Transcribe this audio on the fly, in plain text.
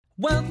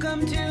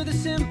Welcome to the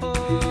Simple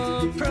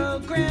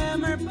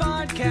Programmer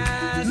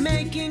Podcast,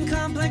 making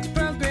complex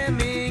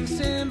programming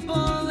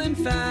simple and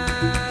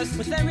fast,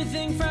 with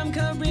everything from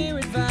career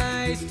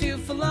advice to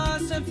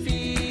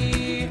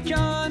philosophy.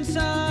 John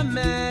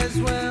Summers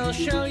will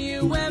show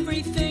you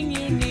everything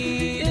you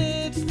need.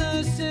 It's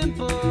the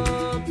Simple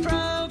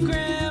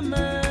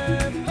Programmer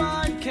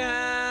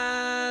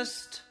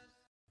Podcast.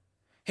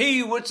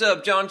 Hey, what's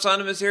up? John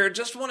Sonnemus here.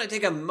 Just want to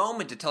take a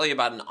moment to tell you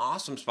about an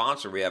awesome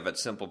sponsor we have at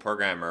Simple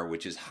Programmer,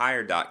 which is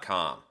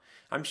Hired.com.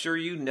 I'm sure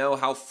you know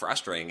how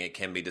frustrating it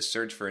can be to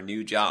search for a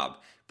new job.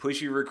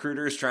 Pushy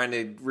recruiters trying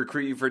to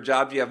recruit you for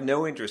jobs you have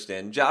no interest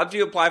in, jobs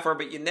you apply for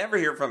but you never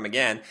hear from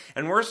again,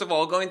 and worst of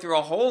all, going through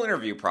a whole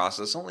interview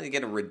process only to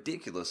get a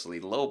ridiculously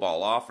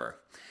lowball offer.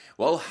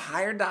 Well,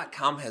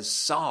 Hired.com has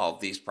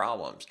solved these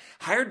problems.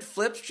 Hired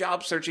flips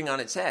job searching on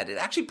its head. It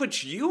actually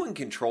puts you in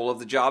control of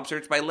the job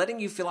search by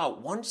letting you fill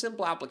out one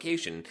simple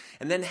application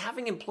and then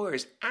having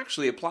employers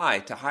actually apply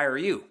to hire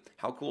you.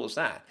 How cool is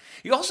that?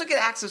 You also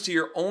get access to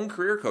your own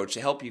career coach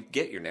to help you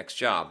get your next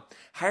job.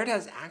 Hired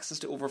has access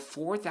to over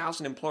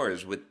 4,000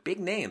 employers with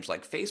big names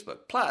like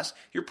Facebook. Plus,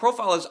 your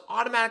profile is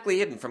automatically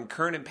hidden from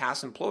current and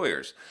past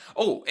employers.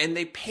 Oh, and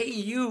they pay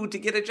you to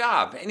get a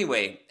job.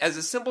 Anyway, as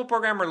a Simple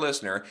Programmer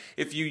listener,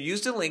 if you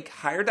use the link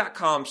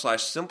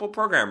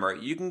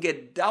hired.com/simpleprogrammer, you can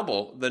get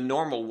double the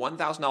normal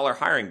 $1,000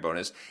 hiring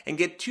bonus and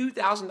get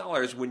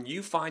 $2,000 when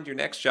you find your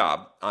next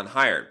job on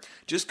Hired.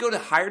 Just go to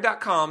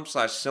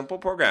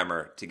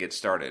hired.com/simpleprogrammer to get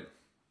started.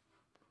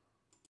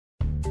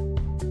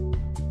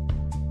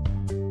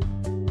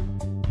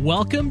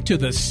 Welcome to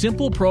the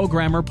Simple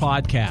Programmer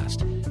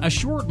Podcast, a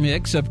short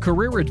mix of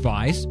career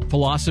advice,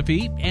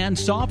 philosophy, and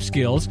soft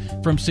skills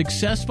from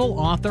successful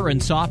author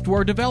and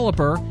software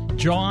developer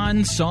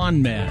John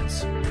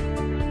Sonmez.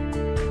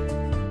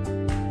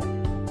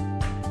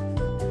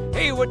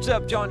 Hey, what's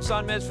up? John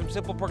Sonmez from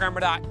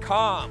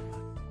SimpleProgrammer.com.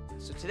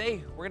 So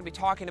today we're going to be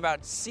talking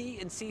about C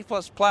and C++.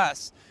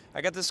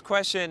 I got this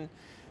question.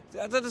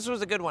 I thought this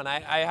was a good one.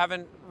 I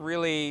haven't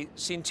really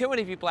seen too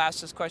many people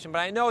ask this question, but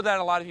I know that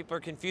a lot of people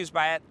are confused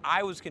by it.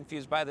 I was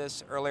confused by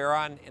this earlier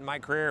on in my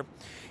career.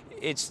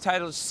 It's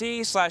titled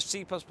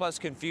C/C++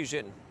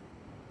 Confusion.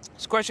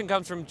 This question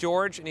comes from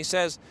George, and he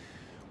says,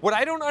 "What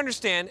I don't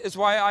understand is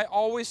why I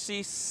always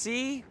see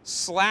C/C++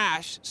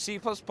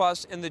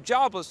 in the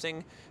job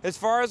listing. As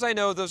far as I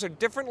know, those are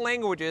different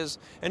languages,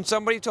 and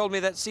somebody told me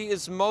that C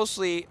is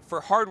mostly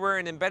for hardware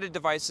and embedded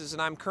devices,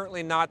 and I'm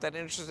currently not that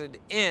interested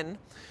in.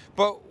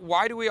 But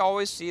why do we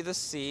always see the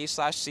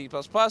C/C++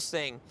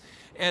 thing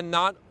and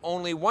not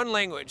only one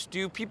language?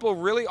 Do people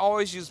really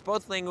always use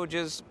both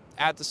languages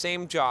at the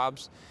same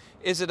jobs?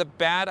 Is it a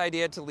bad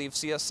idea to leave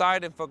C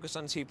aside and focus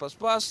on C++?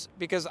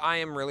 Because I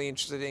am really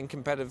interested in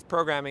competitive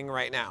programming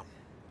right now."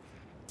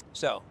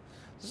 So,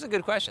 this is a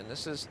good question.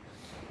 This is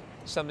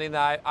something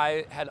that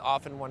I had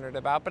often wondered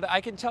about. But I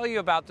can tell you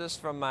about this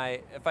from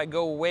if I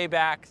go way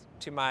back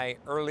to my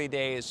early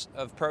days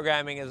of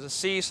programming as a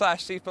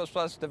C/C++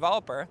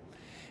 developer,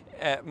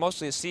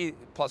 mostly a C++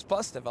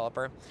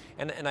 developer,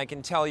 and I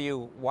can tell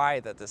you why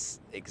that this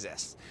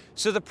exists.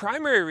 So the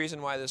primary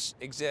reason why this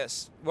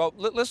exists, well,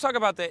 let's talk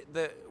about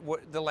the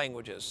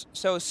languages.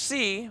 So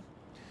C++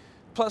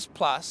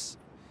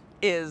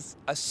 is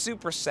a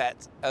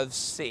superset of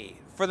C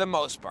for the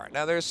most part.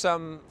 Now there's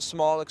some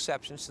small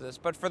exceptions to this,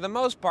 but for the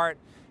most part,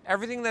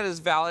 everything that is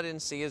valid in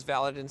C is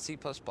valid in C++.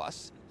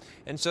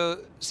 And so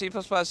C++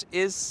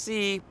 is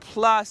C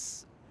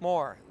plus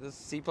more, the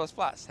C++,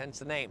 hence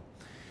the name.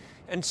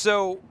 And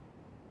so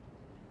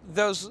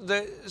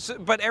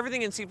but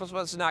everything in C++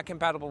 is not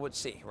compatible with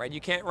C, right? You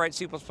can't write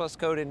C++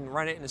 code and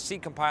run it in a C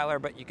compiler,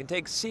 but you can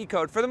take C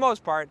code for the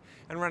most part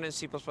and run it in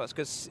C++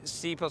 because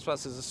C++ is a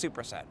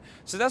superset.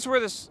 So that's where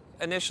this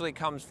initially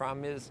comes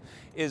from, is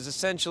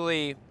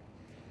essentially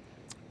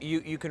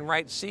you can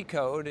write C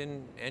code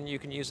and you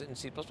can use it in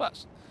C++.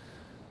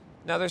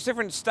 Now there's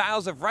different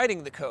styles of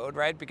writing the code,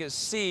 right? Because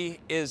C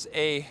is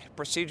a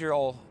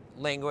procedural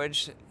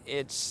language.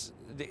 It's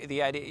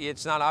the idea,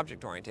 it's not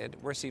object-oriented,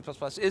 where C++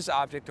 is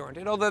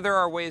object-oriented, although there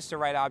are ways to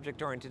write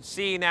object-oriented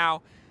C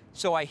now,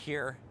 so I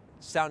hear.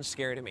 Sounds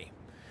scary to me.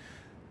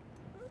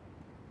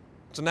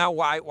 So now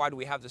why do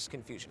we have this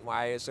confusion?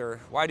 Why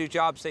do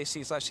jobs say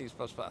C/C++?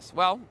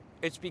 Well,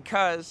 it's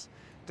because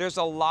there's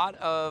a lot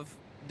of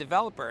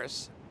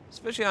developers,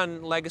 especially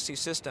on legacy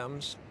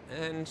systems,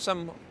 and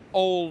some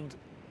old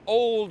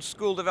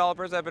school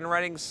developers that have been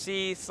writing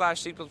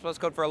C/C++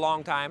 code for a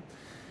long time,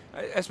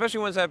 especially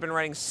ones that have been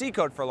writing C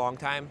code for a long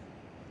time,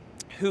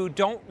 who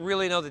don't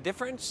really know the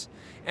difference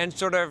and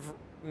sort of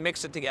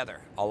mix it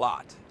together a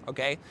lot,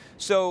 okay?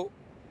 So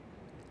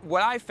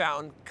what I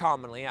found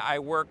commonly, I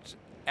worked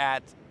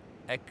at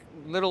a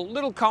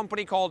little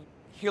company called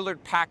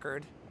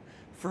Hewlett-Packard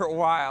for a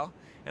while,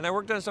 and I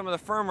worked on some of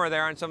the firmware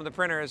there on some of the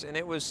printers, and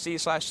it was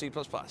C/C++.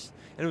 And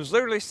it was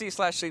literally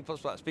C/C++,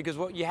 because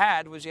what you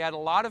had was a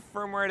lot of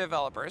firmware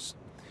developers.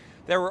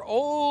 There were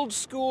old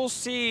school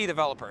C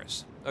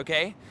developers,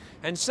 okay?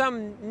 And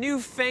some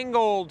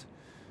newfangled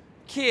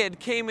kid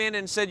came in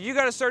and said, you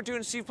got to start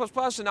doing C++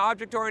 and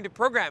object-oriented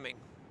programming.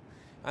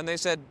 And they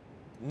said,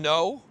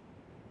 no.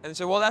 And they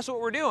said, well, that's what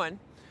we're doing.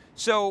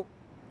 So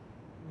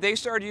they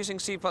started using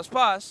C++,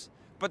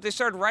 but they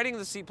started writing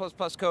the C++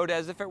 code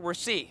as if it were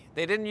C.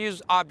 They didn't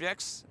use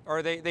objects,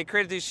 or they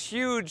created these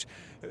huge,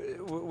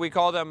 we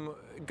call them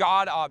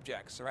God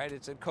objects, right?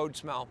 It's a code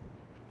smell.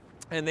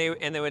 And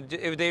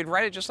they'd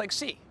write it just like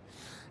C.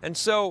 And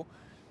so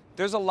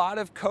there's a lot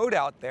of code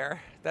out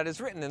there that is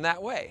written in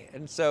that way.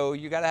 And so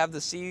you got to have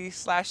the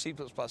C/C++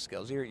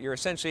 skills. You're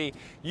essentially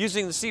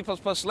using the C++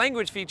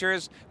 language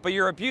features, but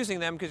you're abusing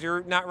them because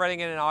you're not writing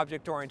in an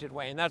object-oriented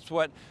way. And that's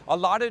what a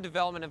lot of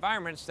development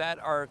environments that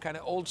are kind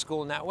of old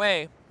school in that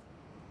way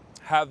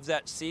have,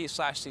 that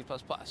C/C++.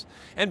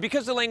 And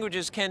because the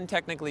languages can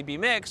technically be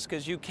mixed,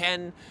 because you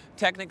can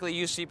technically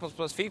use C++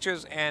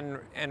 features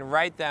and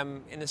write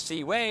them in a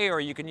C way,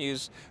 or you can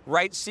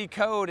write C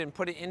code and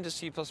put it into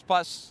C++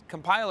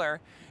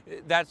 compiler,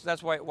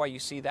 that's why you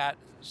see that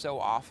so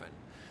often.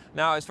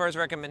 Now, as far as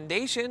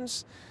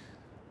recommendations,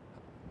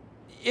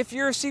 if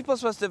you're a C++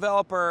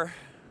 developer,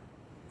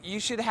 you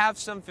should have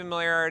some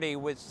familiarity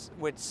with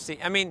C.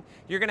 I mean,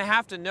 you're going to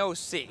have to know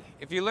C.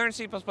 If you learn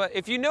C++,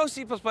 if you know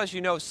C++,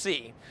 you know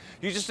C.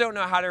 You just don't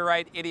know how to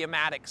write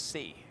idiomatic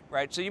C,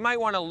 right? So you might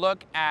want to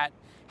look at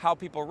how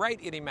people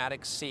write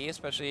idiomatic C,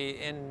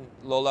 especially in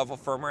low-level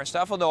firmware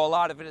stuff, although a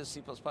lot of it is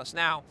C++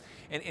 now,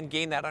 and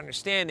gain that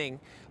understanding.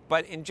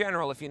 But in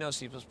general, if you know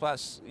C++,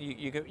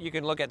 you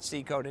can look at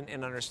C code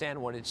and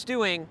understand what it's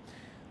doing.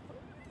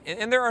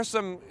 And there are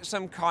some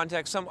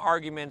context, some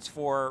arguments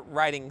for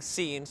writing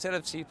C instead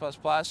of C++.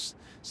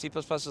 C++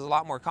 is a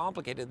lot more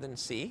complicated than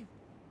C.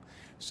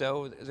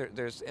 So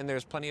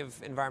there's plenty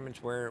of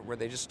environments where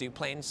they just do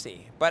plain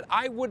C. But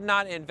I would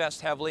not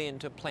invest heavily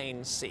into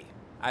plain C.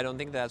 I don't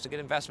think that's a good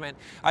investment.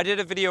 I did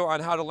a video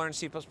on how to learn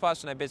C++,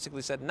 and I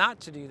basically said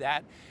not to do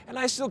that. And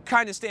I still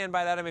kind of stand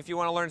by that. I mean, if you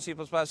want to learn C++,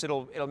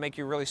 it'll make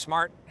you really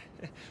smart,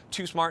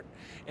 too smart,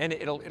 and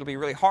it'll be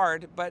really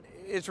hard, but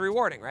it's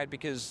rewarding, right?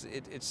 Because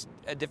it's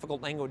a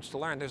difficult language to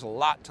learn. There's a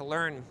lot to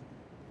learn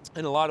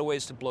and a lot of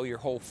ways to blow your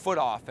whole foot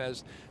off,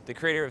 as the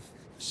creator of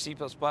C++,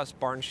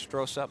 Barnes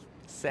Strosup,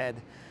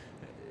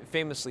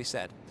 famously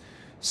said.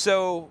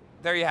 So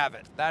there you have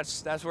it.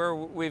 That's where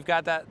we've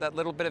got that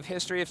little bit of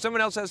history. If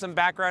someone else has some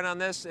background on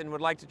this and would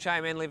like to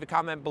chime in, leave a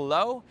comment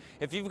below.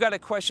 If you've got a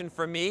question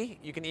for me,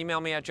 you can email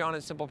me at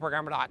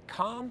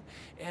john@simpleprogrammer.com.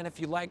 And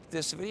if you liked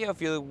this video,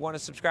 if you want to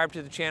subscribe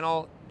to the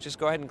channel, just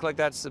go ahead and click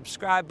that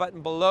subscribe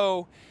button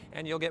below,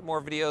 and you'll get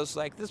more videos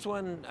like this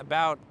one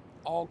about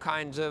all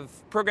kinds of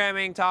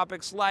programming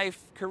topics,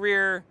 life,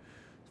 career,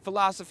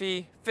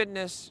 philosophy,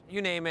 fitness,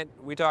 you name it.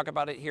 We talk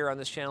about it here on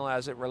this channel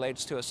as it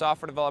relates to a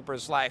software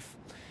developer's life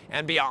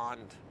and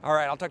beyond. All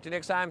right, I'll talk to you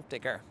next time.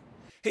 Take care.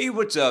 Hey,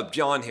 what's up?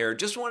 John here.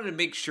 Just wanted to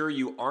make sure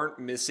you aren't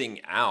missing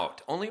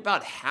out. Only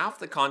about half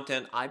the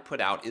content I put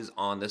out is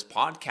on this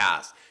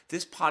podcast.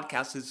 This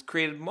podcast is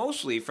created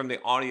mostly from the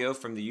audio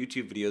from the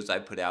YouTube videos I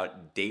put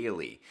out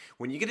daily.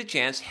 When you get a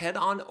chance, head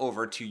on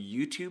over to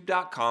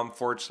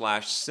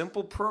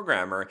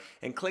youtube.com/simpleprogrammer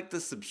and click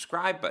the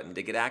subscribe button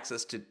to get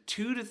access to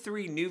 2 to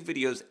 3 new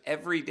videos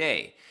every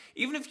day.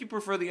 Even if you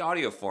prefer the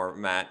audio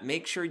format,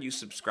 make sure you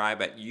subscribe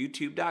at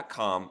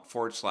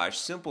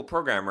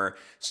youtube.com/simpleprogrammer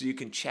so you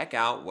can check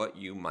out what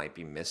you might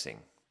be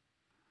missing.